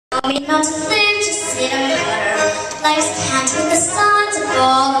me not to live, just sit and mutter. Life's can't in the sun's a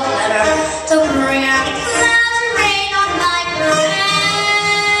ball of butter. Don't bring out the clouds and rain on my parade.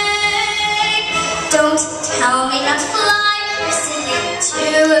 Don't tell me not to fly, you're singing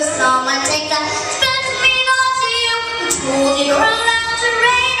to if someone take that spends me not to you. Who told you you're allowed to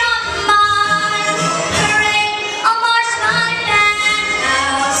rain on my parade? I'll march my band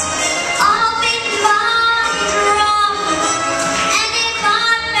out, I'll beat my drum, and if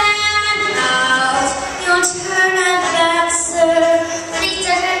I'm banned out, you'll turn and answer. Please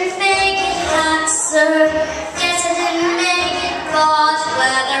don't make it answer. Yes, I didn't make it God's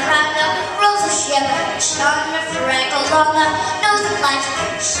weather. I'm the rose of ship, shone the freckle on the nose of light,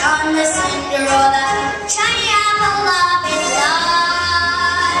 shone the Cinderella.